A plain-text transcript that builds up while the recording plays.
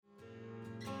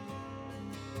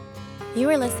You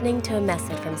are listening to a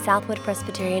message from Southwood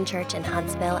Presbyterian Church in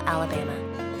Huntsville, Alabama.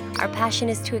 Our passion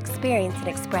is to experience and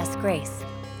express grace.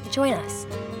 Join us.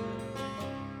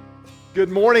 Good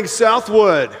morning,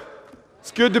 Southwood.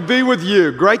 It's good to be with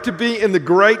you. Great to be in the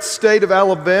great state of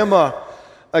Alabama.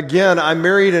 Again, I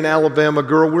married an Alabama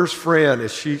girl. Where's Fran?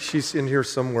 She's in here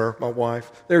somewhere, my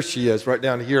wife. There she is, right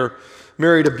down here.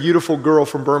 Married a beautiful girl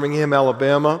from Birmingham,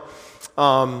 Alabama.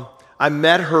 I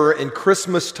met her in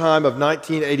Christmas time of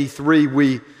 1983.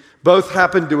 We both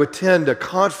happened to attend a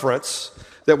conference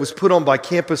that was put on by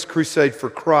Campus Crusade for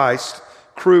Christ,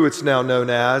 Cru it's now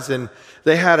known as, and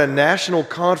they had a national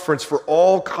conference for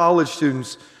all college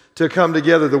students to come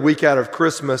together the week out of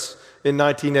Christmas in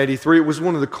 1983. It was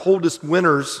one of the coldest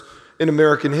winters in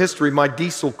American history. My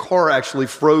diesel car actually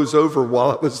froze over while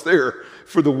I was there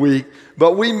for the week.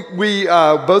 But we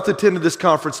both attended this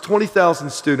conference,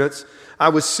 20,000 students. I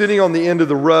was sitting on the end of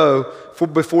the row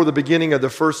before the beginning of the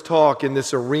first talk in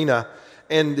this arena,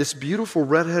 and this beautiful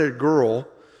redheaded girl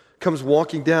comes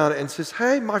walking down and says,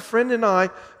 "Hey, my friend and I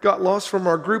got lost from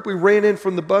our group. We ran in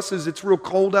from the buses. It's real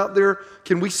cold out there.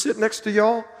 Can we sit next to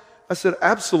y'all?" I said,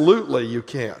 "Absolutely, you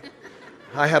can."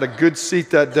 I had a good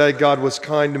seat that day. God was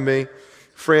kind to me.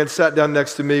 Fran sat down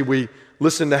next to me. We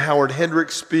listened to Howard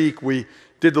Hendricks speak. We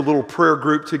did the little prayer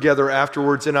group together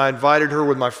afterwards, and I invited her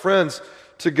with my friends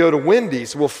to go to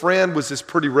Wendy's. Well, Fran was this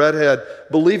pretty redhead.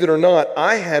 Believe it or not,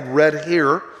 I had red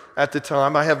hair at the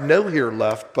time. I have no hair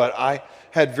left, but I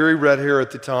had very red hair at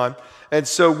the time. And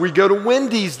so we go to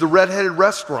Wendy's, the redheaded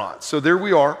restaurant. So there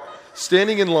we are,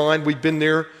 standing in line. We'd been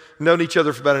there, known each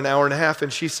other for about an hour and a half,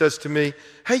 and she says to me,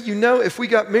 "Hey, you know, if we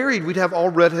got married, we'd have all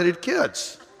redheaded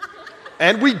kids."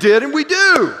 And we did, and we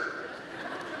do.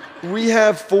 We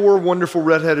have 4 wonderful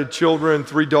redheaded children,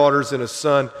 3 daughters and a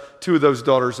son. 2 of those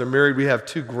daughters are married. We have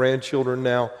 2 grandchildren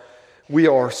now. We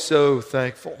are so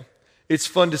thankful. It's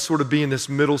fun to sort of be in this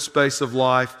middle space of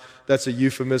life. That's a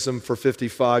euphemism for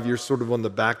 55. You're sort of on the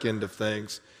back end of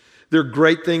things. There are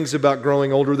great things about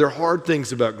growing older. There are hard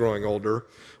things about growing older.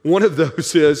 One of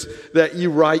those is that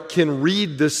you can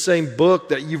read this same book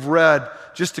that you've read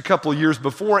just a couple of years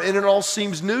before, and it all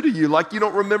seems new to you, like you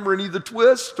don't remember any of the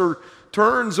twists or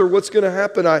turns or what's going to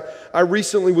happen. I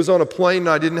recently was on a plane and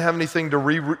I didn't have anything to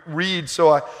read,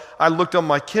 so I looked on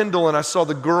my Kindle and I saw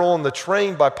The Girl on the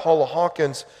Train by Paul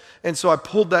Hahn, and so I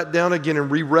pulled that down again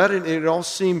and reread it, and it all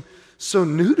seemed so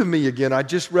new to me again. I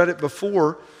just read it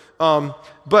before,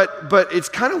 but it's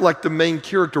kind of like the main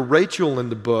character, Rachel, in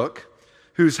the book,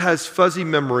 who has fuzzy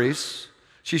memories.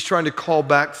 She's trying to call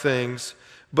back things,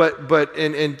 but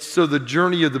so the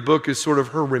journey of the book is sort of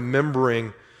her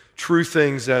remembering true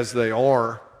things as they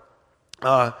are.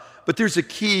 But there's a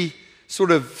key sort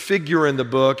of figure in the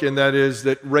book, and that is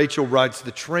that Rachel rides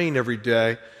the train every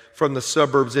day from the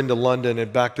suburbs into London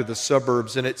and back to the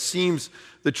suburbs, and it seems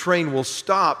the train will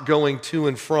stop going to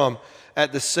and from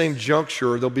at the same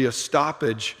juncture. There'll be a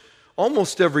stoppage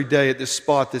almost every day at this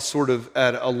spot that's sort of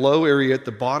at a low area at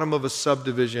the bottom of a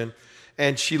subdivision,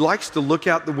 and she likes to look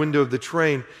out the window of the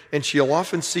train, and she'll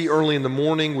often see early in the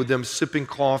morning with them sipping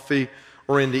coffee,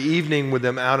 or in the evening with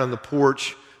them out on the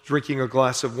porch drinking a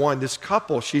glass of wine. This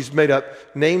couple, she's made up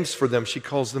names for them. She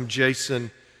calls them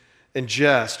Jason and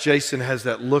Jess. Jason has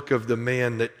that look of the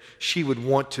man that she would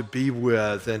want to be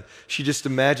with, and she just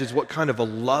imagines what kind of a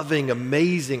loving,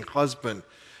 amazing husband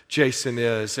Jason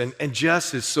is. And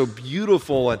Jess is so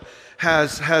beautiful and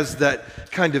has that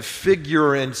kind of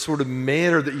figure and sort of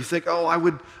manner that you think, oh, I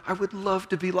would love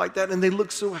to be like that. And they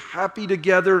look so happy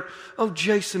together. Oh,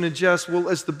 Jason and Jess. Well,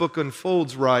 as the book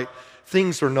unfolds, right,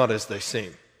 things are not as they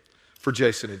seem for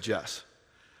Jason and Jess.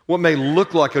 What may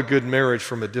look like a good marriage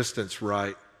from a distance,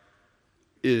 right,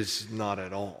 is not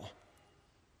at all.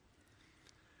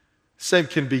 Same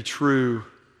can be true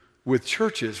with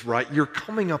churches, right? You're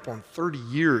coming up on 30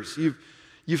 years.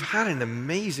 You've had an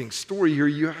amazing story here.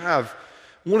 You have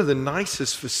one of the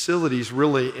nicest facilities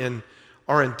really in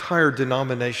our entire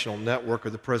denominational network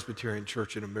of the Presbyterian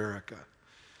Church in America.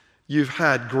 You've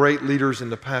had great leaders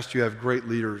in the past. You have great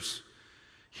leaders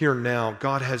here now.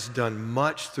 God has done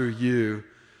much through you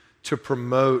to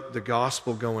promote the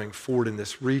gospel going forward in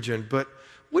this region. But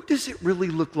what does it really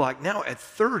look like now at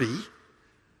 30,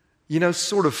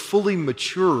 sort of fully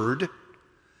matured?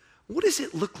 What does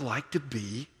it look like to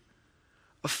be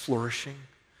a flourishing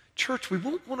church? We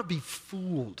won't want to be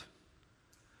fooled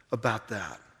about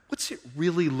that. What's it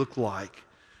really look like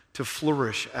to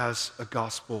flourish as a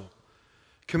gospel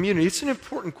community? It's an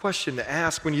important question to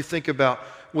ask when you think about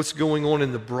what's going on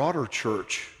in the broader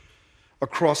church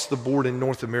across the board in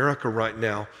North America right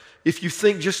now. If you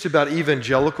think just about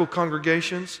evangelical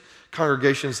congregations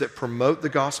that promote the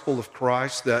gospel of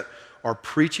Christ, that are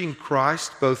preaching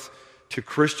Christ both to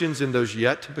Christians and those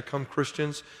yet to become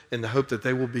Christians in the hope that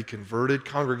they will be converted.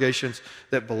 Congregations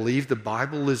that believe the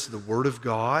Bible is the Word of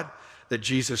God, that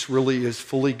Jesus really is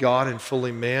fully God and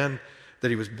fully man, that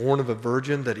he was born of a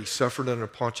virgin, that he suffered under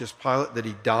Pontius Pilate, that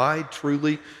he died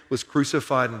truly, was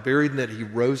crucified and buried, and that he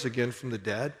rose again from the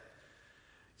dead.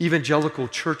 Evangelical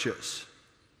churches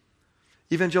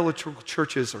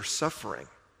are suffering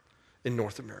in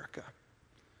North America.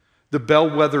 The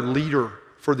bellwether leader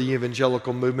for the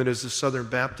evangelical movement is the Southern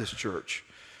Baptist Church.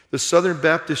 The Southern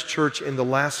Baptist Church in the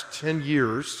last 10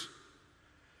 years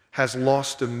has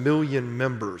lost 1 million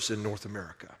members in North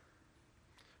America,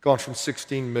 gone from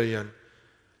 16 million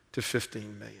to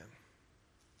 15 million.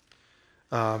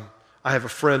 I have a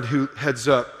friend who heads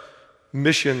up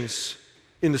missions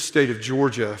in the state of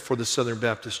Georgia for the Southern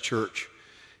Baptist Church.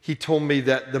 He told me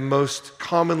that the most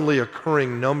commonly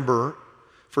occurring number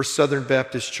for Southern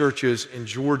Baptist churches in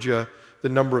Georgia, the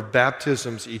number of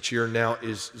baptisms each year now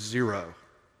is 0.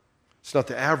 It's not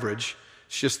the average,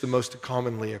 it's just the most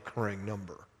commonly occurring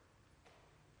number.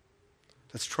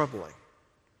 That's troubling.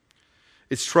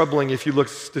 It's troubling if you look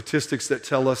at statistics that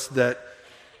tell us that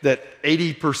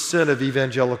 80% of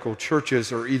evangelical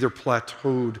churches are either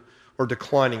plateaued or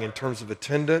declining in terms of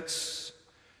attendance,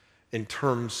 in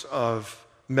terms of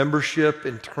membership,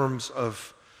 in terms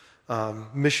of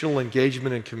missional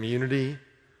engagement in community,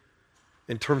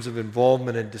 in terms of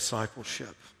involvement in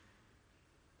discipleship.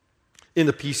 In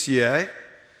the PCA,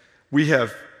 we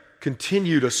have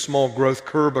continued a small growth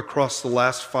curve across the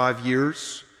last 5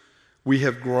 years. We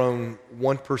have grown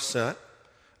 1%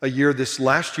 a year. This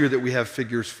last year that we have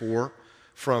figures for,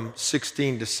 from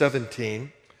 16 to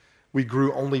 17, we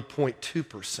grew only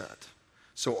 0.2%.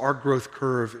 So our growth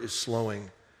curve is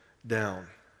slowing down.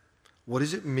 What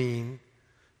does it mean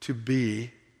to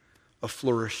be a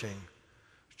flourishing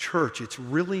church? It's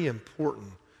really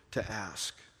important to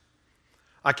ask.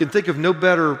 I can think of no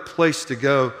better place to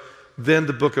go than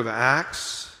the book of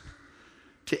Acts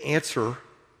to answer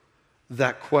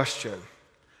that question.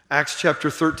 Acts chapter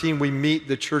 13, we meet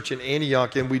the church in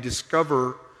Antioch and we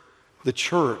discover the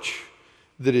church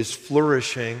that is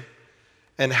flourishing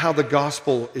and how the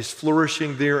gospel is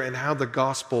flourishing there and how the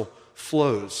gospel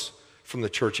flows from the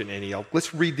church in Antioch.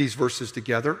 Let's read these verses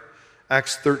together.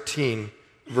 Acts 13,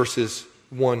 verses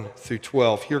 1 through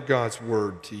 12. Hear God's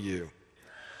word to you.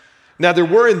 Now there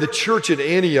were in the church at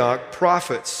Antioch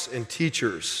prophets and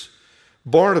teachers: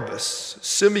 Barnabas,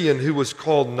 Simeon, who was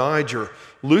called Niger,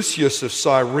 Lucius of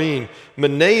Cyrene,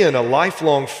 Manaen, a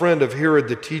lifelong friend of Herod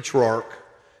the Tetrarch,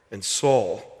 and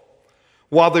Saul.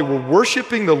 While they were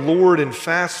worshiping the Lord and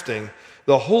fasting,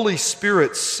 the Holy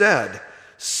Spirit said,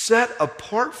 "Set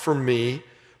apart for me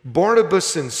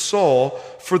Barnabas and Saul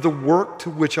for the work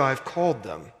to which I have called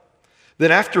them."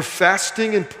 Then after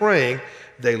fasting and praying,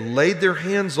 they laid their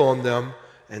hands on them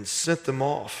and sent them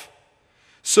off.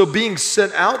 So being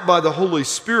sent out by the Holy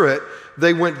Spirit,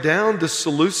 they went down to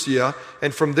Seleucia,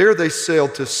 and from there they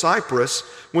sailed to Cyprus.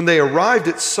 When they arrived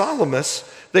at Salamis,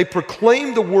 they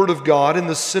proclaimed the word of God in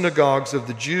the synagogues of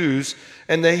the Jews,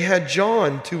 and they had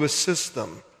John to assist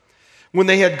them. When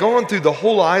they had gone through the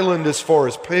whole island as far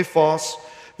as Paphos,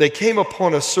 they came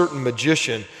upon a certain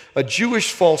magician, a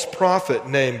Jewish false prophet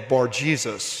named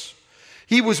Bar-Jesus.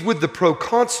 He was with the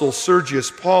proconsul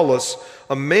Sergius Paulus,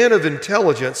 a man of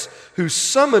intelligence, who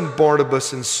summoned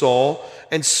Barnabas and Saul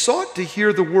and sought to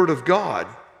hear the word of God.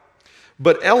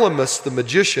 But Elymas the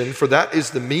magician, for that is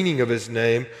the meaning of his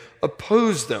name,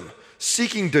 opposed them,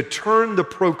 seeking to turn the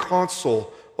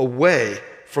proconsul away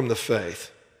from the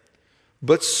faith.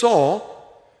 But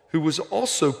Saul, who was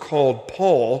also called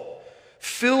Paul,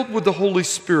 filled with the Holy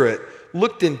Spirit,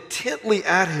 looked intently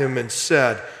at him and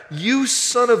said, "You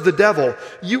son of the devil,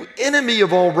 you enemy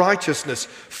of all righteousness,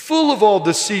 full of all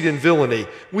deceit and villainy,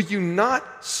 will you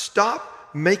not stop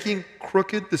making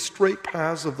crooked the straight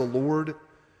paths of the Lord?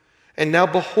 And now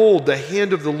behold, the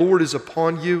hand of the Lord is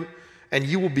upon you, and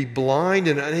you will be blind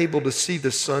and unable to see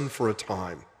the sun for a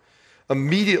time."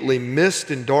 Immediately mist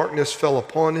and darkness fell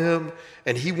upon him,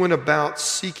 and he went about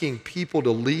seeking people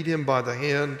to lead him by the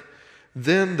hand.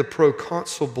 Then the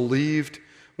proconsul believed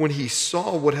when he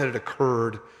saw what had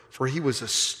occurred, for he was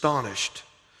astonished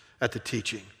at the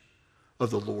teaching of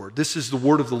the Lord. This is the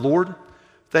word of the Lord.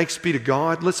 Thanks be to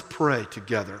God. Let's pray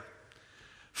together.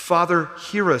 Father,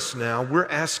 hear us now. We're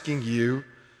asking you.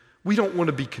 We don't want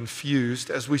to be confused,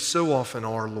 as we so often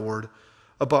are, Lord,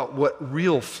 about what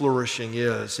real flourishing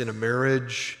is in a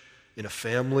marriage, in a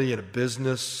family, in a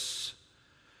business,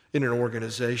 in an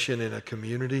organization, in a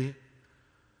community.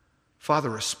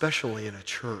 Father, especially in a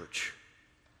church.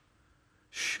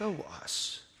 Show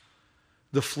us.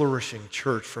 the Flourishing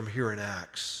Church from here in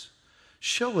Acts.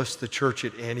 Show us the church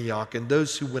at Antioch and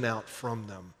those who went out from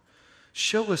them.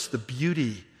 Show us the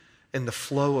beauty and the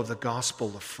flow of the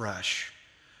gospel afresh,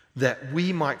 that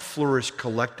we might flourish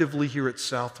collectively here at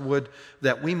Southwood,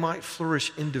 that we might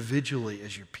flourish individually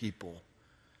as your people,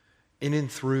 in,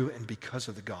 through, and because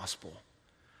of the gospel.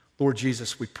 Lord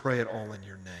Jesus, we pray it all in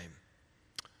your name.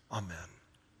 Amen.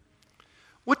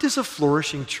 What does a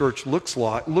flourishing church look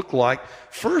like?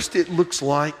 First, it looks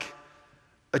like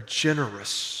a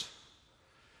generous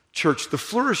church. The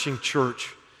flourishing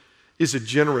church is a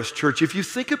generous church. If you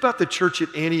think about the church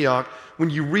at Antioch, when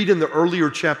you read in the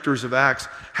earlier chapters of Acts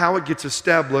how it gets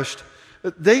established,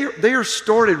 they are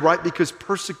started right because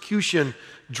persecution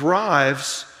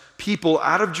drives people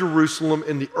out of Jerusalem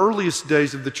in the earliest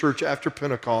days of the church after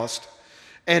Pentecost.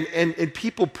 And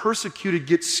people persecuted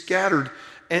get scattered,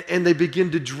 and they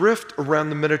begin to drift around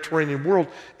the Mediterranean world.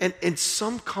 And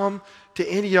some come to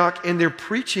Antioch, and they're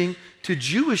preaching to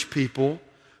Jewish people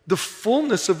the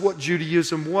fullness of what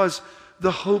Judaism was,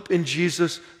 the hope in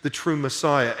Jesus, the true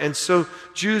Messiah. And so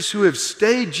Jews who have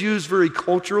stayed Jews very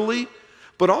culturally,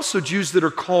 but also Jews that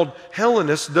are called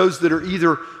Hellenists, those that are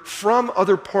either from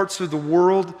other parts of the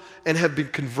world and have been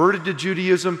converted to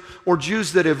Judaism, or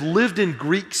Jews that have lived in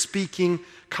Greek-speaking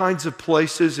kinds of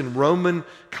places and Roman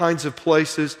kinds of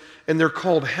places, and they're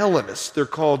called Hellenists. They're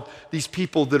called these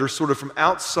people that are sort of from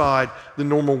outside the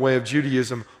normal way of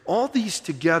Judaism. All these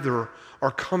together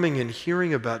are coming and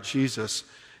hearing about Jesus,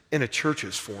 and a church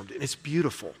is formed, and it's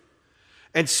beautiful.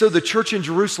 And so the church in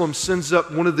Jerusalem sends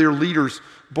up one of their leaders,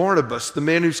 Barnabas, the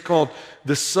man who's called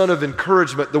the son of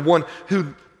encouragement, the one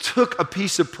who took a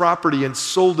piece of property and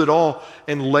sold it all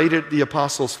and laid it at the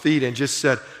apostles' feet and just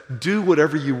said, do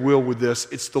whatever you will with this.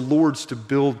 It's the Lord's to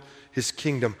build his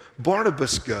kingdom.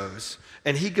 Barnabas goes,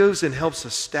 and he goes and helps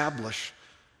establish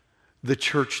the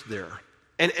church there.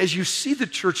 And as you see the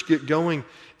church get going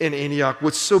in Antioch,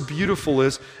 what's so beautiful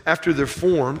is after they're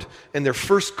formed and they're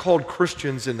first called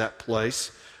Christians in that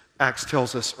place, Acts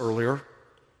tells us earlier,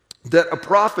 that a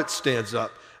prophet stands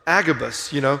up.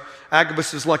 Agabus,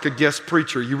 Agabus is like a guest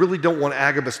preacher. You really don't want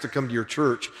Agabus to come to your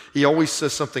church. He always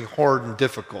says something hard and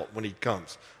difficult when he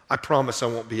comes. I promise I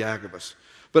won't be Agabus.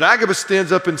 But Agabus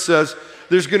stands up and says,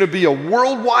 there's going to be a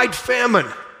worldwide famine.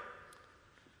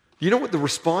 You know what the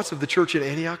response of the church in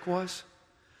Antioch was?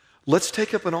 Let's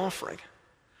take up an offering.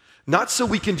 Not so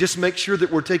we can just make sure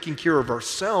that we're taking care of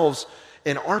ourselves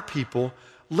and our people.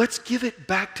 Let's give it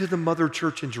back to the mother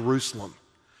church in Jerusalem.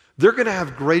 They're going to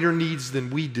have greater needs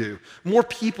than we do. More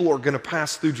people are going to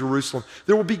pass through Jerusalem.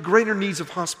 There will be greater needs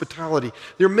of hospitality.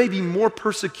 There may be more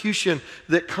persecution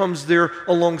that comes there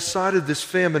alongside of this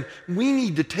famine. We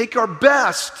need to take our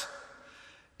best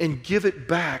and give it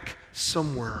back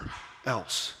somewhere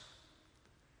else.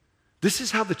 This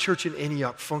is how the church in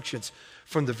Antioch functions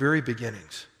from the very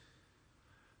beginnings.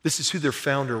 This is who their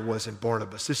founder was in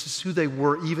Barnabas. This is who they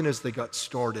were even as they got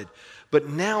started. But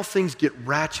now things get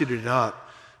ratcheted up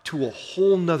to a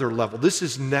whole nother level. This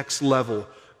is next level,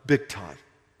 big time.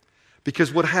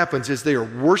 Because what happens is they are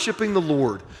worshiping the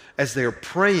Lord as they are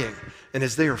praying and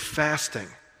as they are fasting.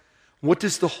 What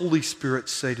does the Holy Spirit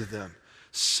say to them?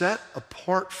 Set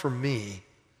apart for me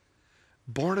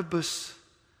Barnabas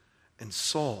and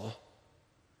Saul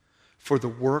for the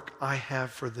work I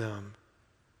have for them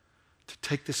to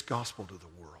take this gospel to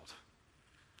the world.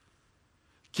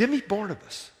 Give me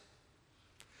Barnabas.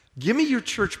 Give me your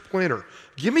church planter.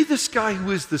 Give me this guy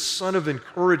who is the son of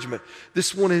encouragement.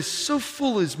 This one is so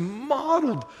full, is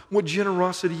modeled what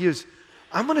generosity is.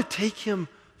 I'm going to take him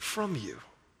from you.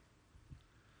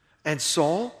 And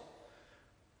Saul,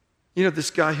 this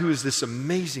guy who is this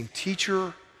amazing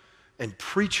teacher and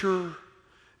preacher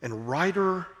and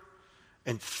writer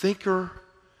and thinker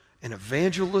and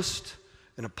evangelist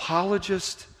and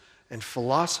apologist and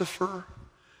philosopher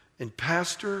and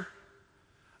pastor,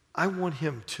 I want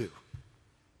him too.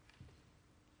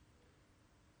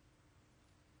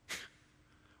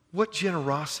 What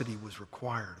generosity was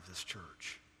required of this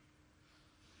church?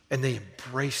 And they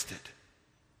embraced it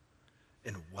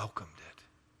and welcomed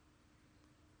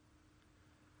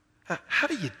it. How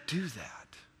do you do that?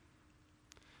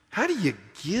 How do you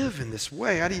give in this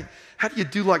way? How do you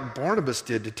do like Barnabas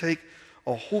did, to take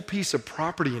a whole piece of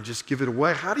property and just give it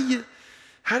away? How do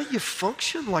you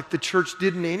function like the church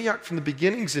did in Antioch from the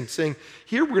beginnings and saying,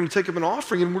 here, we're going to take up an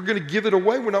offering and we're going to give it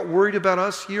away. We're not worried about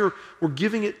us here. We're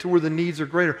giving it to where the needs are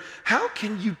greater. How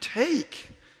can you take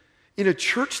in a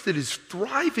church that is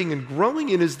thriving and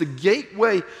growing and is the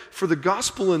gateway for the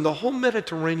gospel in the whole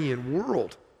Mediterranean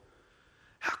world?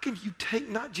 How can you take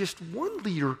not just one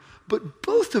leader, but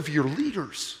both of your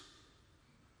leaders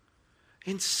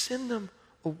and send them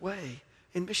away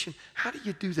in mission. How do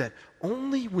you do that?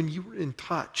 Only when you're in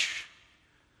touch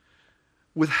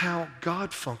with how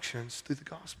God functions through the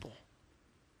gospel.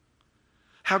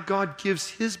 How God gives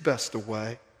his best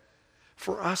away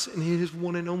for us in his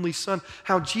one and only Son.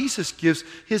 How Jesus gives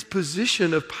his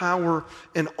position of power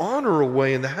and honor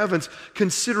away in the heavens,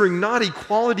 considering not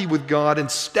equality with God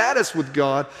and status with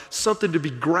God something to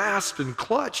be grasped and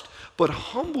clutched, but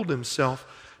humbled himself,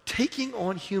 taking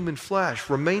on human flesh,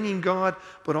 remaining God,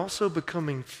 but also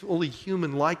becoming fully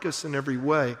human like us in every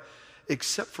way,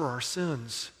 except for our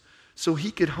sins, so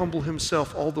he could humble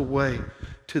himself all the way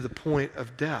to the point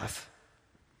of death,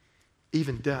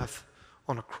 even death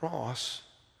on a cross,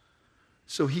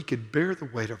 so he could bear the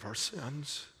weight of our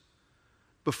sins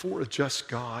before a just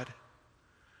God,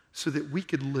 so that we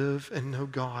could live and know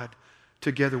God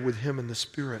together with him in the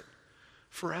Spirit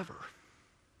forever.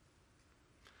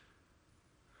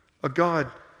 A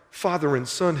God, Father and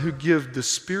Son, who give the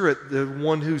Spirit, the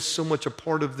one who's so much a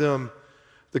part of them,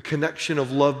 the connection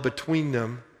of love between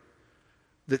them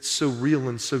that's so real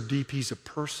and so deep, he's a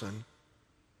person,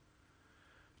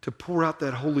 to pour out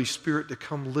that Holy Spirit to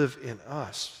come live in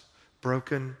us,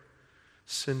 broken,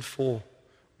 sinful,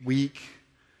 weak,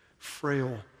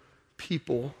 frail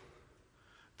people,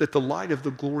 that the light of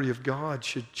the glory of God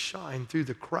should shine through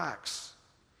the cracks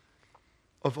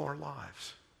of our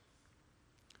lives.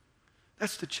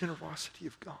 That's the generosity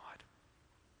of God.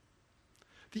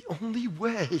 The only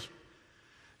way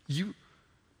you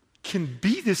can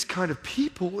be this kind of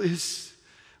people is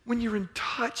when you're in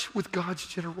touch with God's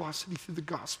generosity through the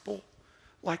gospel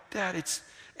like that. It's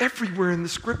everywhere in the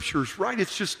scriptures, right?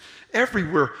 It's just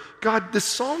everywhere. God, the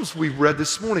Psalms we read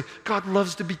this morning, God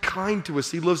loves to be kind to us.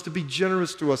 He loves to be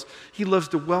generous to us. He loves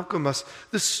to welcome us.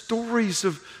 The stories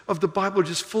of the Bible are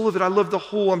just full of it. I love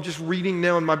I'm just reading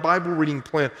now in my Bible reading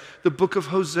plan, the book of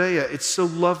Hosea. It's so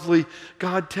lovely.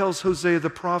 God tells Hosea the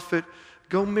prophet,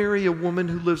 go marry a woman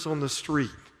who lives on the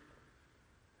street.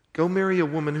 Go marry a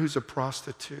woman who's a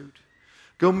prostitute.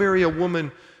 Go marry a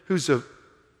woman who's a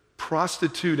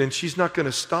prostitute, and she's not going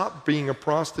to stop being a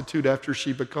prostitute after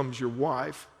she becomes your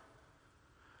wife.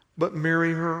 But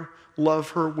marry her,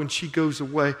 love her when she goes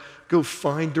away. Go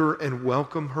find her and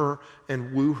welcome her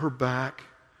and woo her back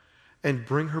and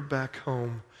bring her back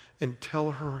home and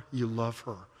tell her you love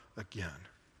her again.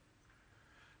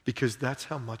 Because that's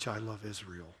how much I love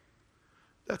Israel.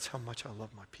 That's how much I love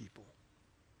my people.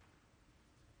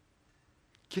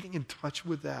 Getting in touch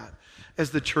with that,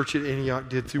 as the church at Antioch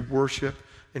did through worship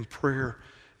and prayer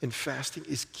and fasting,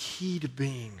 is key to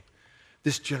being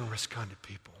this generous kind of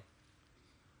people.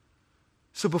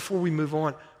 So before we move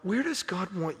on, where does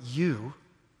God want you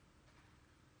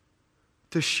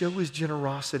to show his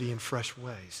generosity in fresh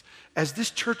ways? As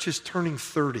this church is turning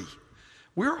 30,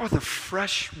 where are the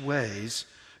fresh ways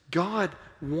God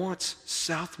wants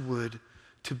Southwood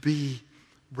to be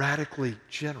radically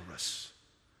generous?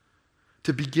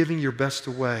 To be giving your best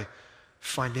away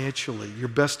financially, your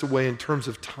best away in terms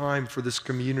of time for this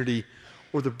community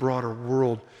or the broader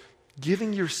world,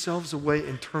 giving yourselves away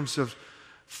in terms of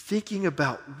thinking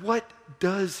about what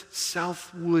does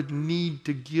Southwood need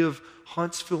to give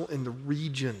Huntsville and the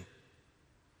region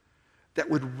that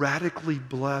would radically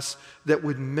bless, that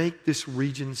would make this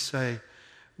region say,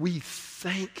 we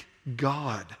thank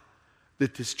God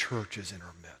that this church is in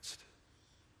our midst.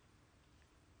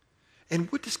 And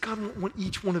what does God want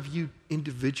each one of you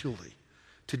individually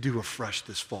to do afresh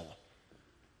this fall?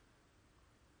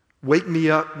 Wake me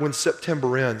up when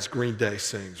September ends, Green Day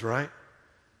sings, right?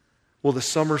 Well, the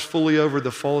summer's fully over, the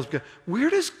fall is begun. Where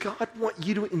does God want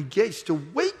you to engage, to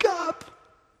wake up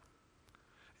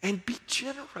and be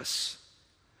generous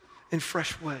in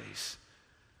fresh ways,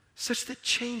 such that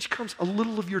change comes? A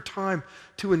little of your time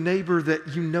to a neighbor that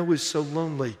you know is so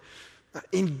lonely,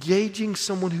 engaging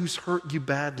someone who's hurt you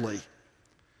badly,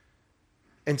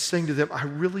 and saying to them, I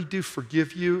really do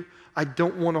forgive you. I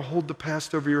don't want to hold the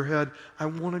past over your head. I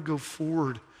want to go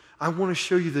forward. I want to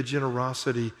show you the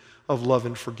generosity of love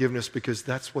and forgiveness, because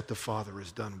that's what the Father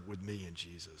has done with me in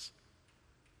Jesus.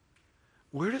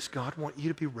 Where does God want you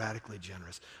to be radically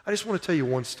generous? I just want to tell you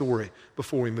one story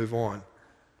before we move on.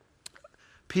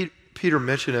 Peter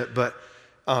mentioned it, but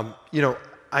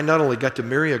I not only got to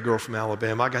marry a girl from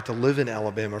Alabama, I got to live in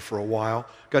Alabama for a while,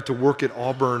 got to work at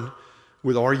Auburn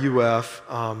with RUF,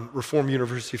 Reformed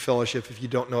University Fellowship, if you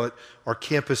don't know it, our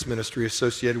campus ministry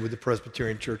associated with the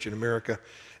Presbyterian Church in America.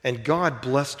 And God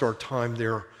blessed our time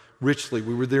there richly.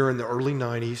 We were there in the early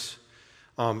 90s.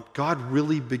 God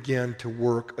really began to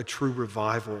work a true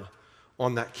revival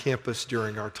on that campus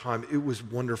during our time. It was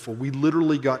wonderful. We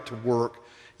literally got to work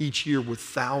each year with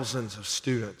thousands of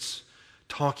students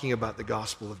talking about the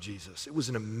gospel of Jesus. It was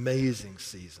an amazing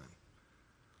season.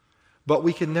 But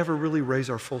we could never really raise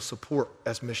our full support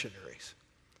as missionaries.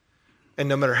 And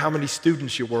no matter how many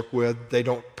students you work with, they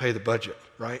don't pay the budget,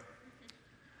 right?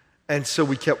 And so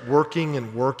we kept working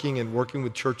and working and working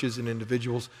with churches and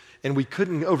individuals, and we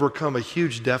couldn't overcome a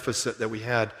huge deficit that we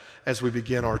had as we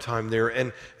began our time there.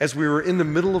 And as we were in the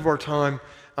middle of our time,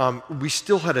 we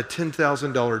still had a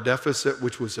 $10,000 deficit,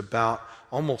 which was about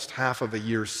almost half of a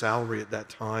year's salary at that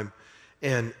time.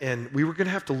 And we were going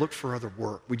to have to look for other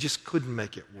work. We just couldn't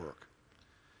make it work.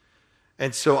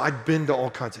 And so I'd been to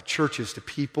all kinds of churches, to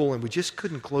people, and we just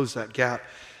couldn't close that gap.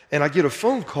 And I get a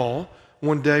phone call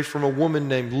one day from a woman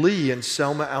named Lee in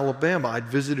Selma, Alabama. I'd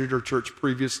visited her church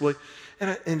previously,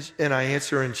 and I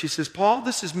answer her, and she says, "Paul,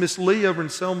 this is Miss Lee over in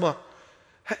Selma."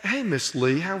 "Hey, Miss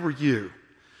Lee, how are you?"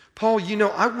 "Paul, you know,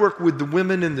 I work with the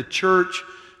women in the church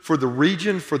for the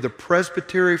region, for the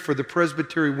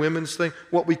presbytery women's thing,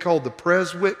 what we call the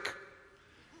Preswick."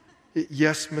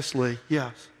 "Yes, Miss Lee,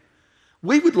 yes.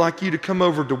 We would like you to come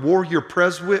over to Warrior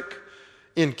Preswick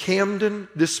in Camden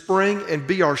this spring and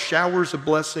be our Showers of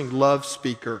Blessing love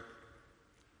speaker."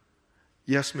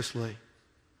 "Yes, Miss Lee."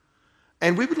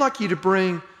 "And we would like you to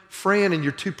bring Fran and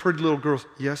your two pretty little girls."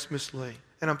 "Yes, Miss Lee."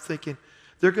 And I'm thinking,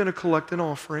 they're going to collect an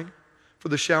offering for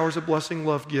the Showers of Blessing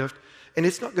love gift, and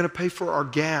it's not going to pay for our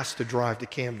gas to drive to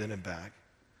Camden and back.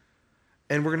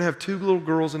 And we're going to have two little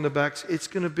girls in the back. It's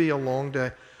going to be a long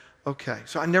day. Okay,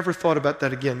 so I never thought about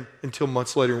that again until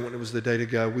months later when it was the day to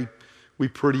go. We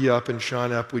pretty up and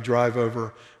shine up. We drive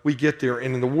over. We get there,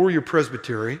 and in the Warrior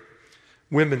Presbytery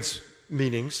women's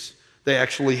meetings, they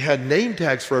actually had name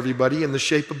tags for everybody in the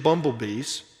shape of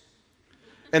bumblebees,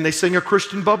 and they sing a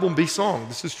Christian bumblebee song.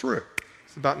 This is true.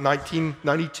 It's about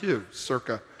 1992,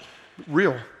 circa,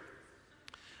 real.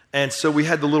 And so we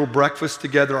had the little breakfast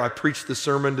together. I preached the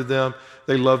sermon to them.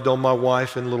 They loved on my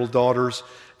wife and little daughters.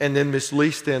 And then Miss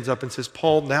Lee stands up and says,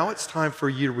 "Paul, now it's time for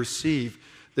you to receive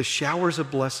the Showers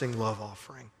of Blessing love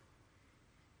offering."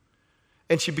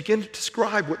 And she began to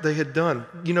describe what they had done.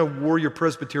 You know, Warrior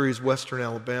Presbytery is Western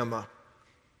Alabama.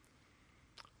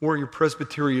 Warrior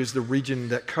Presbytery is the region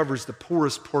that covers the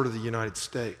poorest part of the United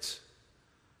States,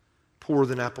 poorer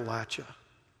than Appalachia.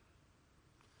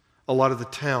 A lot of the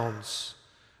towns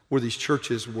where these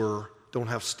churches were don't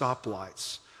have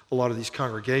stoplights. A lot of these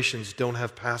congregations don't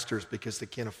have pastors because they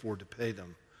can't afford to pay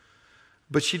them.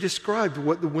 But she described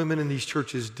what the women in these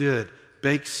churches did,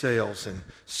 bake sales and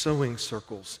sewing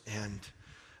circles, and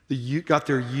got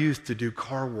their youth to do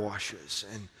car washes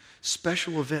and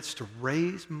special events to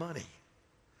raise money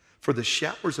for the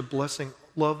Showers of Blessing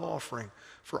love offering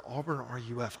for Auburn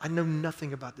RUF. I know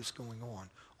nothing about this going on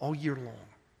all year long.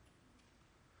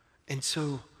 And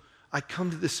so I come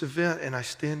to this event and I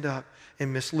stand up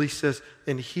and Miss Lee says,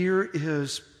 "And here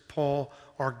is, Paul,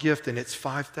 our gift, and it's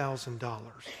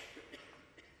 $5,000.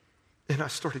 And I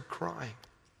started crying.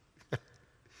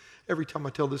 Every time I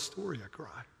tell this story, I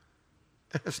cry.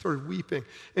 And I started weeping.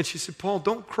 And she said, "Paul,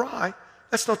 don't cry.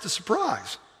 That's not the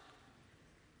surprise."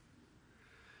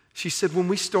 She said, when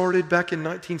we started back in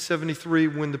 1973,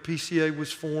 when the PCA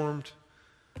was formed,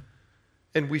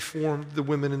 and we formed the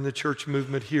Women in the Church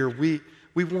movement here, we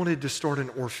wanted to start an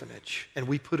orphanage, and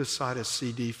we put aside a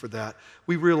CD for that.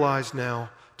 We realize now,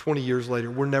 20 years later,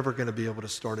 we're never going to be able to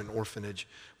start an orphanage.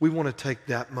 We want to take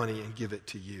that money and give it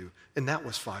to you. And that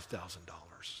was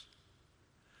 $5,000.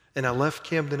 And I left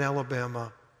Camden,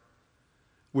 Alabama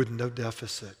with no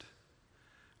deficit,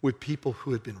 with people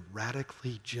who had been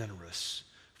radically generous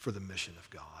for the mission of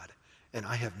God. And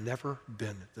I have never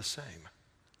been the same.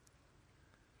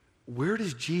 Where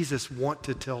does Jesus want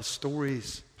to tell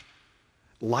stories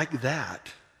like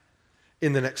that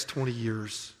in the next 20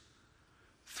 years?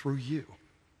 Through you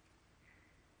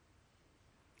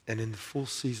and in the full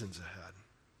seasons ahead.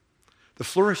 The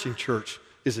Flourishing Church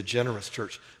is a generous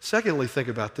church. Secondly, think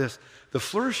about this. The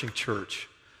Flourishing Church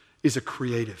is a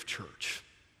creative church.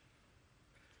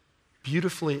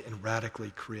 Beautifully and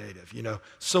radically creative. You know,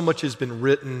 so much has been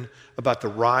written about the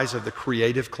rise of the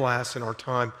creative class in our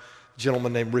time. A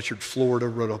gentleman named Richard Florida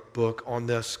wrote a book on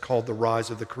this called The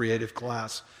Rise of the Creative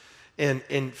Class.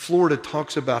 And Florida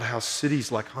talks about how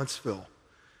cities like Huntsville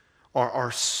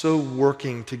are so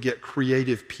working to get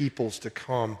creative peoples to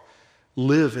come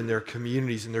live in their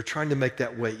communities, and they're trying to make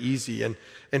that way easy. And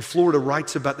Florida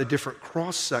writes about the different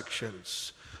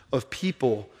cross-sections of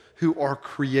people who are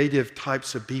creative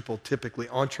types of people, typically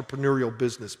entrepreneurial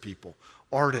business people.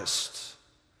 Artists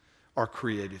are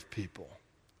creative people.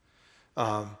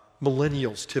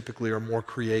 Millennials typically are more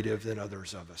creative than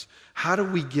others of us. How do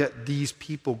we get these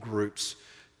people groups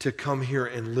to come here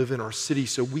and live in our city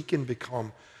so we can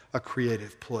become a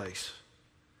creative place?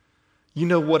 You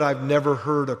know what? I've never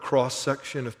heard a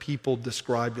cross-section of people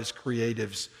described as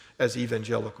creatives as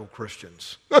evangelical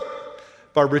Christians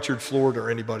by Richard Florida or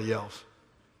anybody else.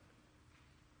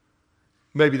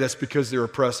 Maybe that's because they're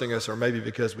oppressing us, or maybe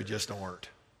because we just aren't.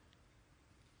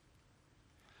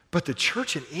 But the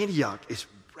church in Antioch is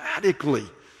radically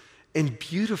and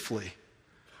beautifully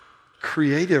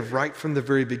creative right from the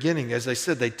very beginning. As I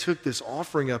said, they took this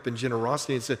offering up in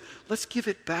generosity and said, let's give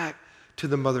it back to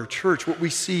the mother church. What we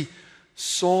see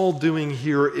Saul doing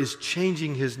here is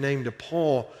changing his name to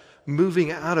Paul,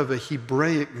 moving out of a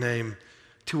Hebraic name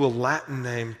to a Latin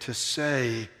name to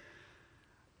say,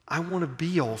 I want to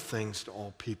be all things to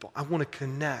all people. I want to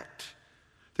connect.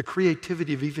 The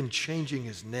creativity of even changing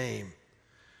his name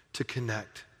to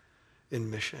connect in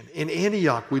mission. In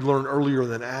Antioch, we learned earlier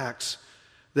than Acts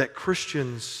that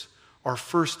Christians are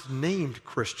first named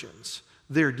Christians.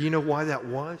 There, do you know why that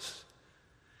was?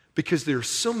 Because there are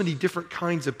so many different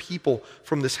kinds of people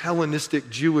from this Hellenistic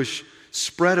Jewish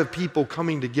spread of people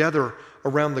coming together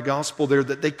around the gospel there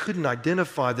that they couldn't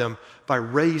identify them by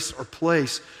race or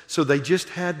place. So they just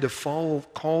had to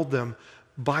call them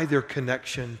by their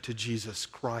connection to Jesus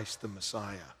Christ, the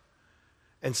Messiah.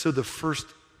 And so the first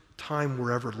time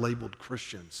we're ever labeled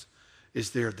Christians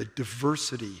is there, the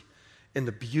diversity and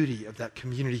the beauty of that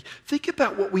community. Think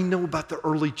about what we know about the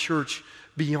early church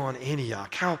beyond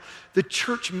Antioch, how the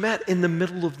church met in the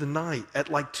middle of the night at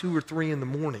like 2 or 3 in the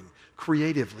morning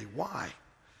creatively. Why?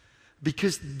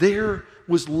 Because there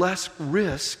was less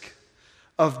risk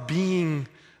of being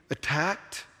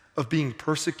attacked, of being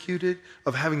persecuted,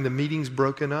 of having the meetings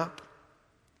broken up.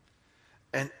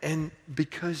 And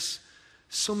because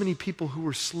so many people who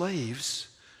were slaves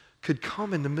could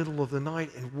come in the middle of the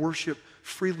night and worship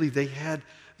freely. They had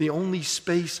the only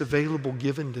space available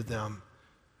given to them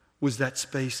was that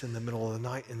space in the middle of the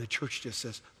night. And the church just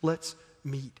says, let's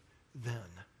meet then.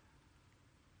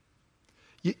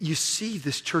 You see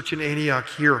this church in Antioch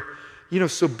here,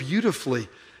 so beautifully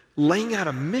laying out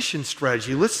a mission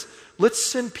strategy. Let's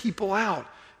send people out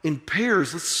in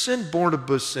pairs. Let's send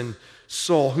Barnabas and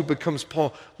Saul, who becomes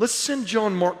Paul. Let's send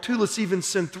John Mark too. Let's even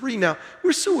send 3. Now,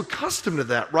 we're so accustomed to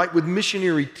that, right? With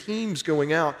missionary teams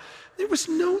going out. There was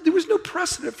no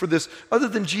precedent for this other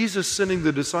than Jesus sending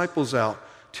the disciples out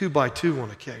 2 by 2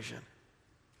 on occasion.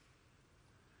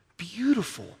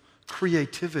 Beautiful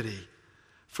creativity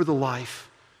for the life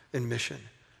and mission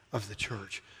of the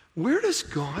church. Where does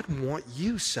God want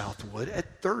you, Southwood,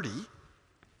 at 30,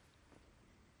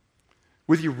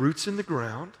 with your roots in the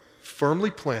ground,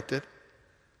 firmly planted,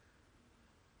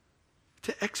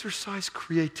 to exercise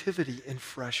creativity in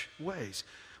fresh ways?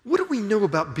 What do we know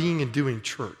about being and doing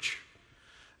church?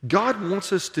 God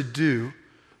wants us to do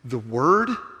the word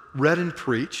read and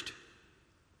preached.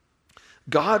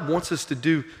 God wants us to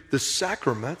do the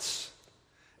sacraments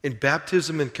in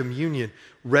baptism and communion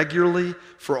regularly,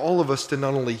 for all of us to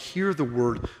not only hear the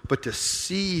word, but to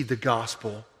see the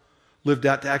gospel lived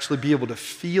out, to actually be able to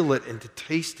feel it and to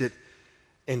taste it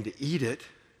and to eat it.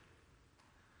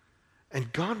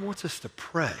 And God wants us to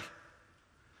pray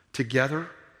together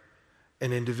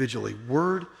and individually.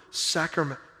 Word,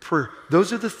 sacrament, prayer.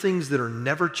 Those are the things that are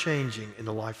never changing in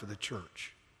the life of the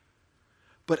church.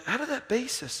 But out of that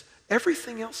basis,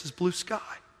 everything else is blue sky.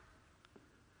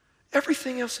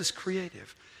 Everything else is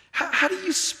creative. How do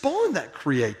you spawn that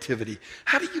creativity?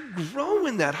 How do you grow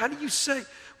in that? How do you say,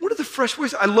 what are the fresh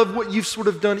ways? I love what you've sort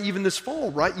of done even this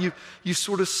fall, right? You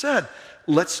sort of said,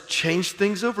 let's change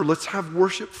things over. Let's have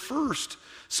worship first.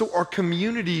 So our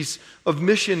communities of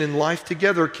mission and life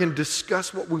together can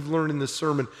discuss what we've learned in this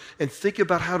sermon and think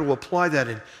about how to apply that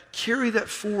and carry that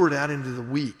forward out into the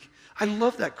week. I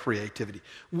love that creativity.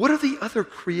 What are the other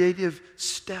creative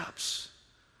steps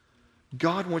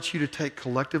God wants you to take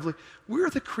collectively? Where are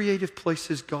the creative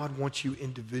places God wants you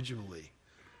individually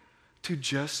to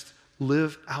just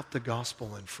live out the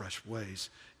gospel in fresh ways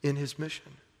in his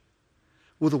mission?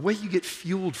 Well, the way you get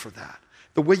fueled for that,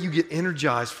 the way you get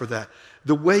energized for that,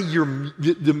 the way you're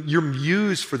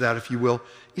mused for that, if you will,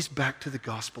 is back to the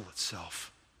gospel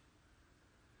itself.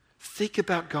 Think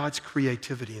about God's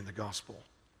creativity in the gospel.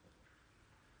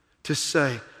 To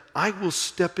say, I will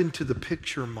step into the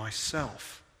picture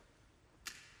myself.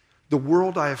 The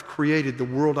world I have created, the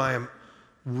world I am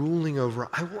ruling over,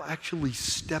 I will actually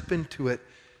step into it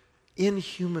in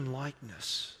human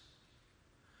likeness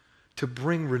to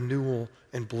bring renewal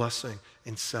and blessing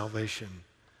and salvation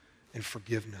and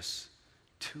forgiveness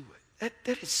to it.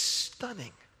 That is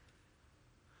stunning.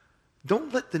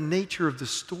 Don't let the nature of the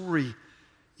story,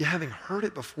 you having heard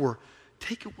it before,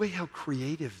 take away how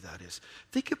creative that is.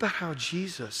 Think about how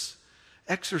Jesus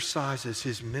exercises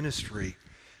his ministry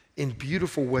in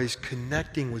beautiful ways,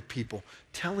 connecting with people,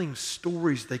 telling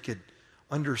stories they could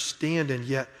understand, and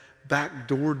yet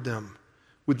backdoored them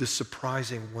with the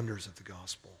surprising wonders of the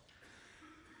gospel.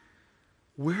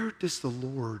 Where does the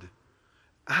Lord,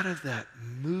 out of that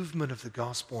movement of the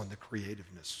gospel and the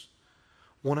creativeness,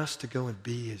 want us to go and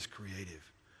be his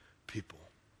creative people?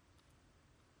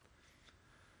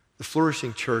 The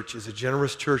Flourishing Church is a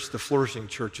generous church. The Flourishing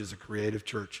Church is a creative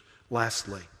church.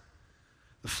 Lastly,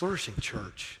 the Flourishing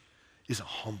Church is a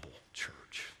humble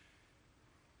church.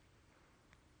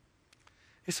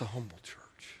 It's a humble church.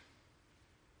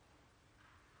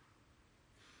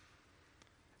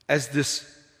 As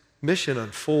this mission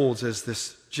unfolds, as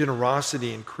this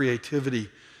generosity and creativity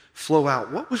flow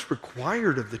out, what was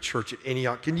required of the church at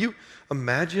Antioch? Can you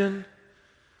imagine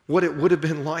what it would have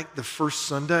been like the first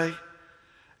Sunday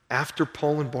after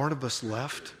Paul and Barnabas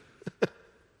left?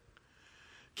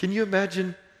 Can you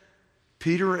imagine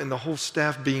Peter and the whole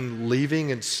staff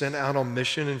leaving and sent out on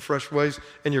mission in fresh ways,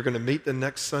 and you're going to meet the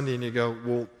next Sunday and you go,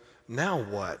 well, now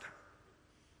what?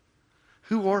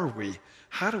 Who are we?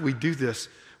 How do we do this?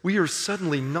 We are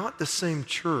suddenly not the same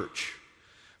church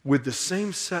with the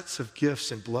same sets of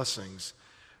gifts and blessings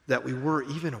that we were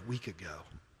even a week ago.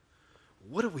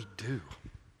 What do we do?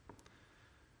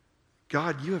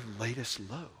 God, you have laid us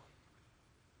low.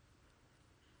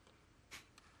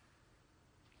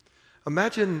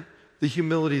 Imagine the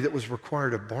humility that was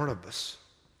required of Barnabas.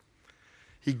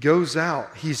 He goes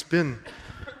out. He's been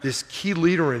this key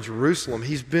leader in Jerusalem.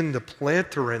 He's been the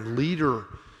planter and leader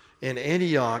in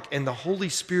Antioch, and the Holy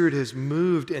Spirit has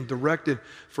moved and directed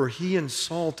for he and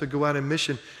Saul to go out on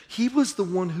mission. He was the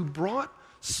one who brought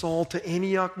Saul to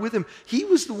Antioch with him. He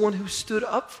was the one who stood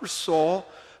up for Saul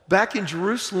back in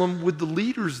Jerusalem with the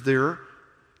leaders there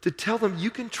to tell them,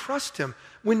 you can trust him.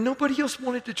 When nobody else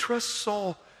wanted to trust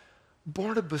Saul,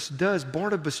 Barnabas does.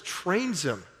 Barnabas trains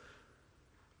him.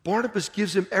 Barnabas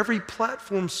gives him every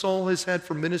platform Saul has had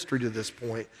for ministry to this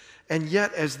point. And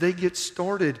yet, as they get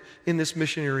started in this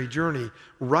missionary journey,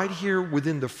 right here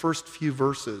within the first few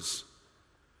verses,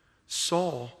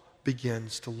 Saul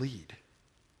begins to lead.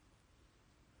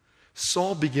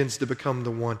 Saul begins to become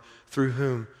the one through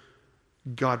whom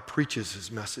God preaches his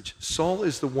message. Saul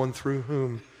is the one through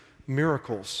whom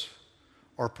miracles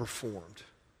are performed.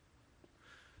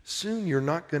 Soon you're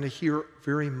not going to hear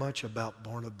very much about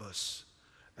Barnabas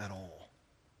at all.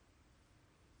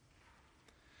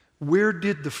 Where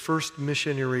did the first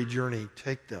missionary journey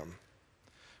take them?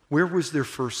 Where was their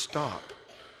first stop?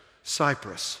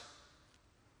 Cyprus.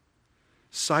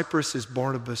 Cyprus is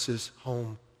Barnabas'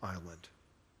 home island.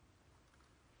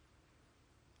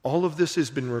 All of this has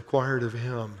been required of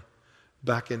him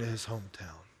back in his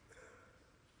hometown.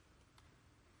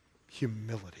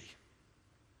 Humility.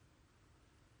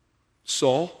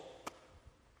 Saul,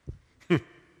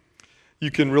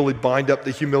 you can really bind up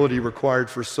the humility required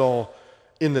for Saul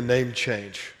in the name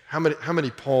change. How many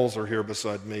Pauls are here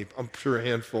beside me? I'm sure a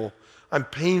handful. I'm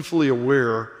painfully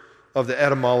aware of the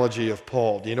etymology of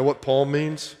Paul. Do you know what Paul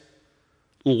means?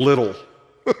 Little.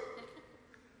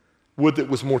 Would that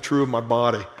was more true of my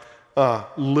body.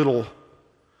 Little,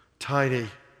 tiny,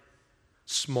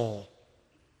 small.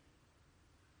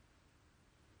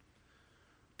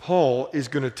 Paul is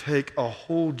going to take a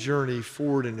whole journey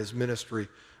forward in his ministry,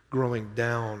 growing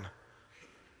down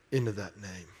into that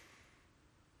name.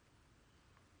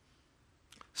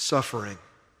 Suffering.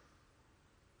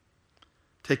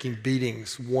 Taking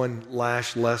beatings, one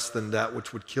lash less than that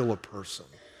which would kill a person.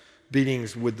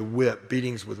 Beatings with the whip,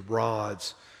 beatings with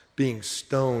rods, being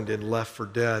stoned and left for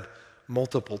dead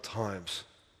multiple times.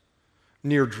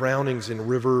 Near drownings in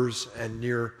rivers and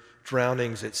near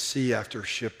drownings at sea after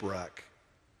shipwreck.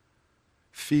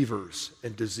 Fevers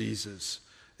and diseases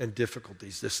and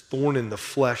difficulties. This thorn in the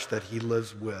flesh that he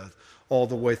lives with all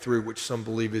the way through, which some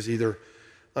believe is either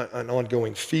an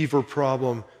ongoing fever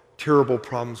problem, terrible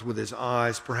problems with his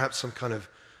eyes, perhaps some kind of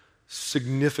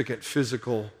significant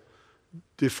physical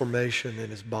deformation in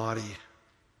his body.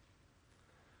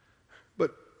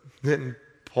 But then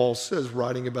Paul says,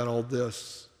 writing about all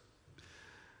this,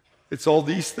 it's all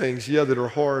these things, that are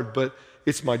hard, but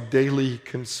it's my daily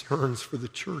concerns for the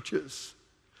churches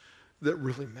that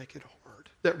really make it hard,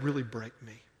 that really break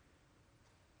me.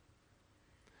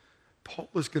 Paul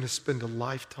is going to spend a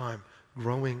lifetime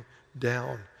growing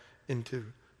down into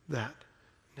that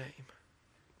name.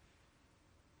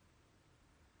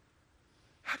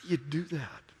 How do you do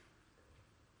that?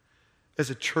 As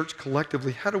a church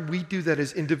collectively, how do we do that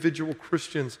as individual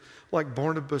Christians like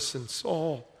Barnabas and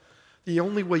Saul? The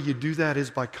only way you do that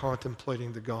is by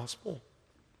contemplating the gospel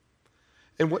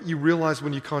And what you realize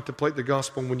when you contemplate the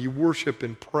gospel, when you worship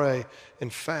and pray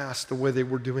and fast the way they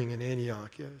were doing in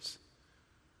Antioch is,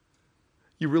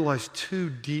 you realize two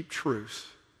deep truths.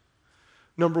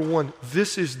 Number one,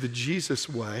 this is the Jesus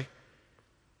way.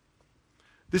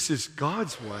 This is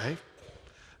God's way.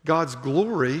 God's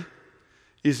glory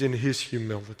is in his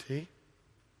humility.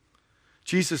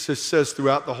 Jesus says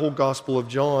throughout the whole Gospel of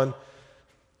John,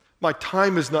 my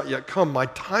time has not yet come. My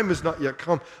time has not yet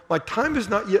come. My time has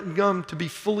not yet come to be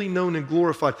fully known and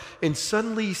glorified. And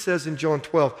suddenly he says in John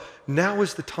 12, now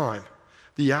is the time.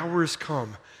 The hour has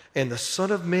come. And the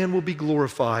Son of Man will be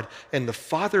glorified. And the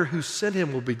Father who sent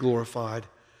him will be glorified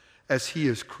as he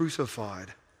is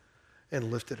crucified and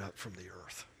lifted up from the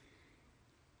earth.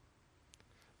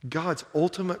 God's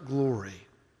ultimate glory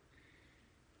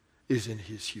is in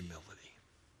his humility.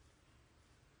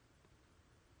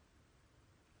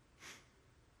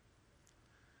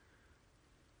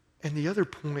 And the other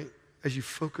point, as you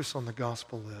focus on the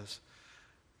gospel, is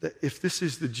that if this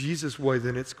is the Jesus way,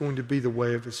 then it's going to be the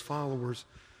way of his followers,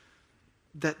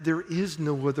 that there is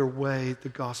no other way the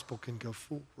gospel can go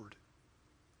forward.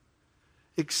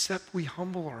 Except we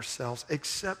humble ourselves,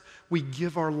 except we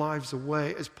give our lives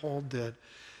away, as Paul did,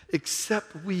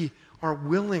 except we are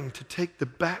willing to take the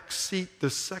back seat, the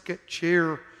second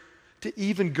chair, to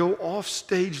even go off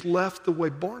stage left the way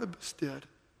Barnabas did.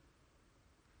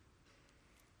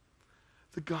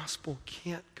 The gospel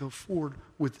can't go forward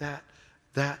with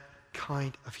that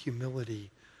kind of humility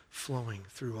flowing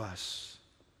through us.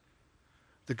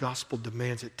 The gospel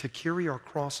demands it. To carry our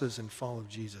crosses and follow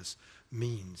Jesus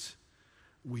means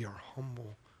we are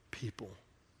humble people.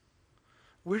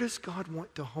 Where does God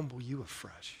want to humble you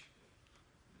afresh?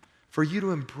 For you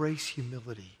to embrace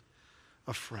humility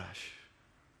afresh.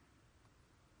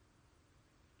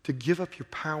 To give up your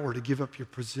power, to give up your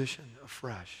position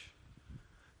afresh.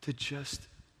 To just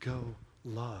go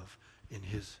love in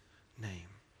his name.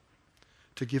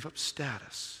 To give up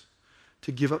status.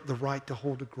 To give up the right to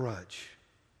hold a grudge.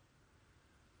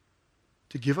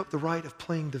 To give up the right of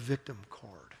playing the victim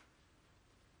card.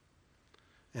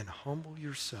 And humble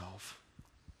yourself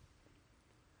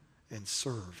and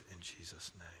serve in Jesus'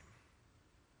 name.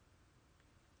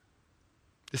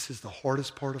 This is the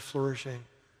hardest part of flourishing,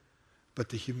 but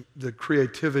the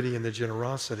creativity and the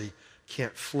generosity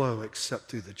can't flow except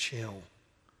through the channel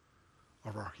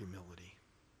of our humility.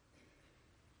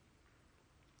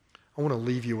 I want to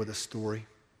leave you with a story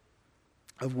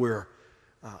of where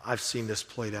I've seen this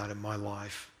played out in my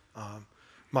life.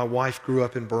 My wife grew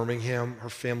up in Birmingham. Her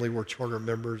family were charter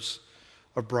members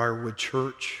of Briarwood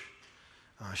Church.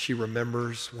 She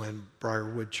remembers when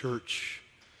Briarwood Church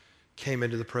came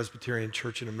into the Presbyterian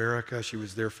Church in America. She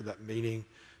was there for that meeting.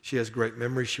 She has great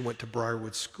memories. She went to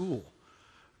Briarwood School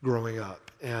growing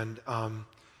up. And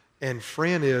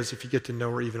Fran is, if you get to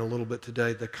know her even a little bit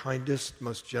today, the kindest,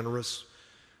 most generous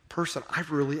person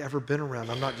I've really ever been around.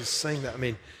 I'm not just saying that. I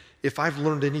mean, if I've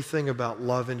learned anything about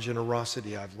love and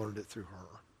generosity, I've learned it through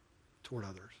her toward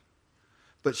others.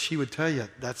 But she would tell you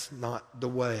that's not the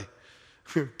way.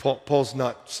 Paul's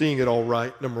not seeing it all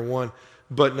right, number one.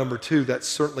 But number two, that's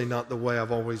certainly not the way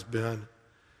I've always been.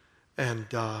 And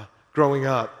growing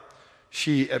up,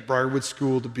 she, at Briarwood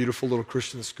School, the beautiful little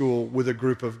Christian school, with a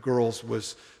group of girls,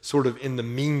 was sort of in the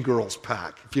Mean Girls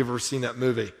pack. If you've ever seen that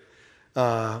movie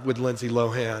with Lindsay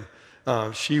Lohan,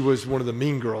 she was one of the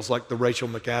mean girls, like the Rachel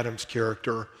McAdams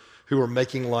character, who are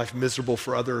making life miserable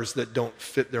for others that don't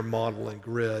fit their model and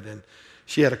grid. And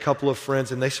she had a couple of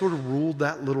friends, and they sort of ruled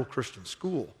that little Christian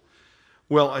school.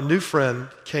 Well, a new friend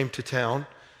came to town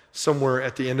somewhere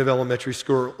at the end of elementary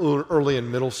school, early in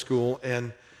middle school,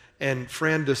 and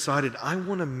Fran decided, I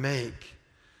want to make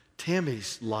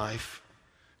Tammy's life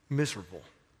miserable.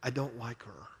 I don't like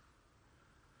her.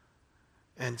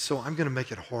 And so I'm going to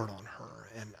make it hard on her,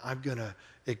 and I'm going to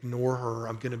ignore her.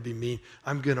 I'm going to be mean.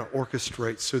 I'm going to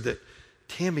orchestrate so that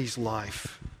Tammy's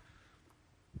life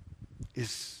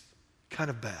is kind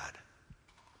of bad.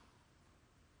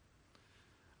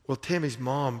 Well, Tammy's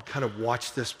mom kind of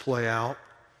watched this play out.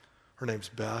 Her name's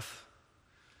Beth.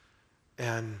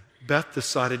 And Beth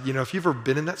decided, if you've ever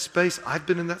been in that space, I've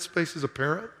been in that space as a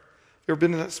parent. You ever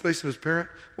been in that space as a parent?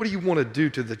 What do you want to do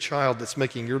to the child that's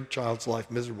making your child's life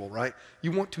miserable, right?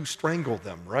 You want to strangle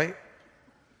them, right?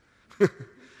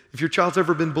 If your child's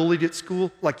ever been bullied at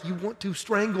school, you want to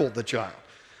strangle the child.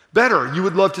 Better, you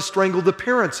would love to strangle the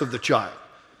parents of the child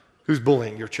who's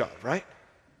bullying your child, right?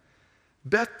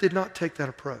 Beth did not take that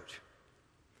approach.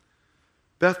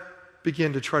 Beth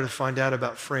began to try to find out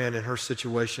about Fran and her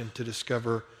situation, to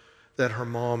discover that her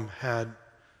mom had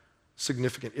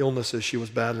significant illnesses she was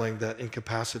battling that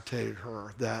incapacitated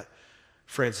her, that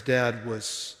Fran's dad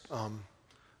was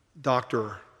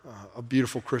doctor, a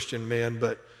beautiful Christian man,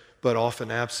 but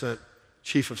often absent,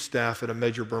 chief of staff at a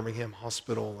major Birmingham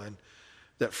hospital, and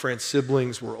that Fran's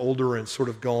siblings were older and sort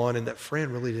of gone, and that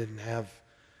Fran really didn't have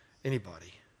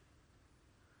anybody.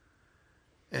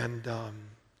 And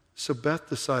so Beth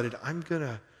decided, I'm going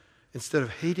to, instead of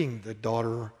hating the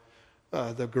daughter,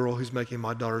 the girl who's making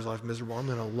my daughter's life miserable, I'm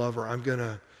going to love her. I'm going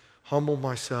to humble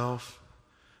myself.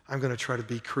 I'm going to try to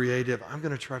be creative. I'm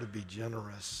going to try to be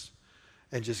generous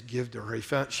and just give to her.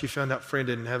 She found out Fran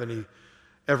didn't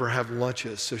ever have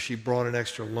lunches, so she brought an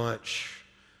extra lunch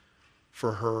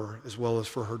for her as well as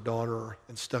for her daughter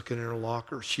and stuck it in her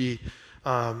locker. She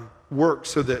worked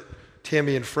so that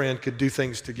Tammy and Fran could do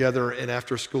things together in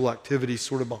after-school activities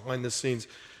sort of behind the scenes.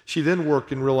 She then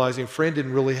worked in realizing Fran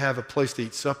didn't really have a place to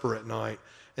eat supper at night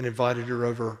and invited her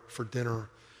over for dinner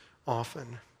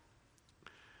often.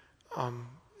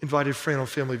 Invited Fran on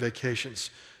family vacations.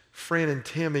 Fran and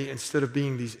Tammy, instead of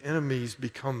being these enemies,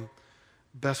 become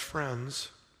best friends.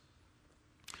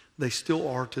 They still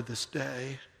are to this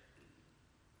day.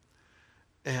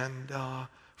 And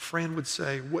Fran would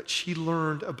say what she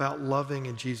learned about loving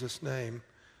in Jesus' name,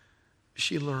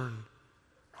 she learned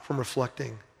from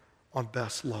reflecting on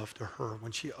Beth's love to her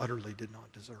when she utterly did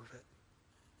not deserve it.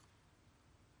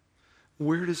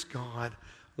 Where does God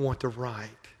want to write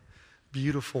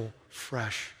beautiful,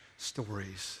 fresh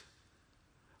stories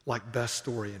like Beth's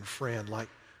story and Fran, like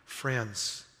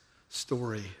Fran's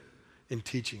story in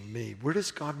teaching me? Where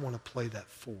does God want to play that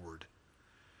forward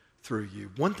through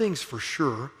you? One thing's for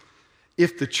sure,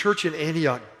 if the church in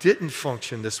Antioch didn't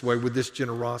function this way with this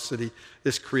generosity,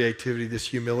 this creativity, this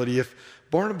humility, if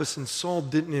Barnabas and Saul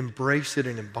didn't embrace it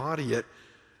and embody it,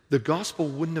 the gospel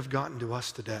wouldn't have gotten to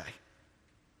us today.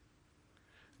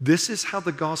 This is how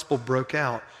the gospel broke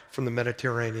out from the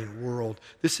Mediterranean world.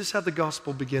 This is how the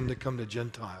gospel began to come to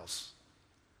Gentiles.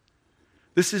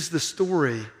 This is the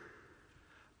story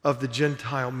of the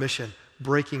Gentile mission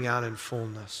breaking out in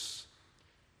fullness.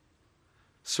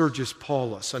 Sergius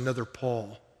Paulus, another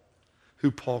Paul, who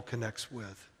Paul connects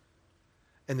with.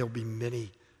 And there'll be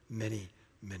many, many,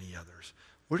 many others.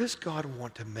 Where does God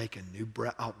want to make a new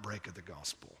outbreak of the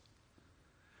gospel?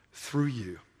 Through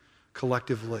you,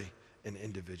 collectively and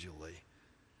individually,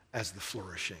 as the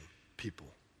flourishing people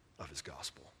of his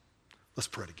gospel. Let's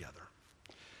pray together.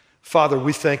 Father,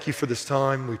 we thank you for this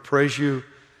time. We praise you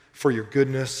for your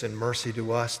goodness and mercy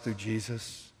to us through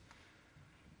Jesus.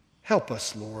 Help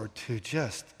us, Lord, to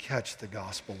just catch the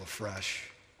gospel afresh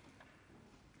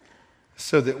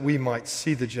so that we might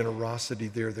see the generosity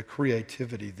there, the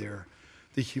creativity there,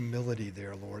 the humility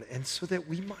there, Lord, and so that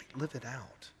we might live it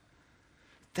out.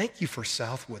 Thank you for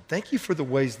Southwood. Thank you for the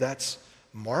ways that's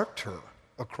marked her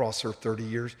across her 30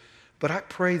 years. But I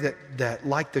pray that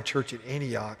like the church at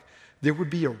Antioch, there would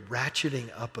be a ratcheting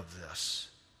up of this.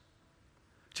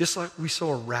 Just like we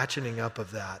saw a ratcheting up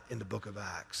of that in the book of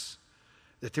Acts.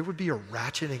 That there would be a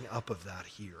ratcheting up of that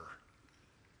here.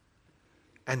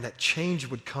 And that change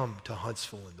would come to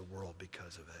Huntsville and the world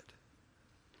because of it.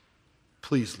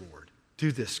 Please, Lord,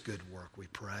 do this good work, we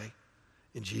pray.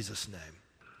 In Jesus' name,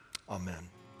 amen.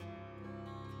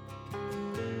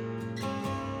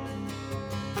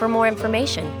 For more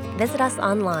information, visit us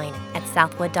online at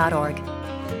southwood.org.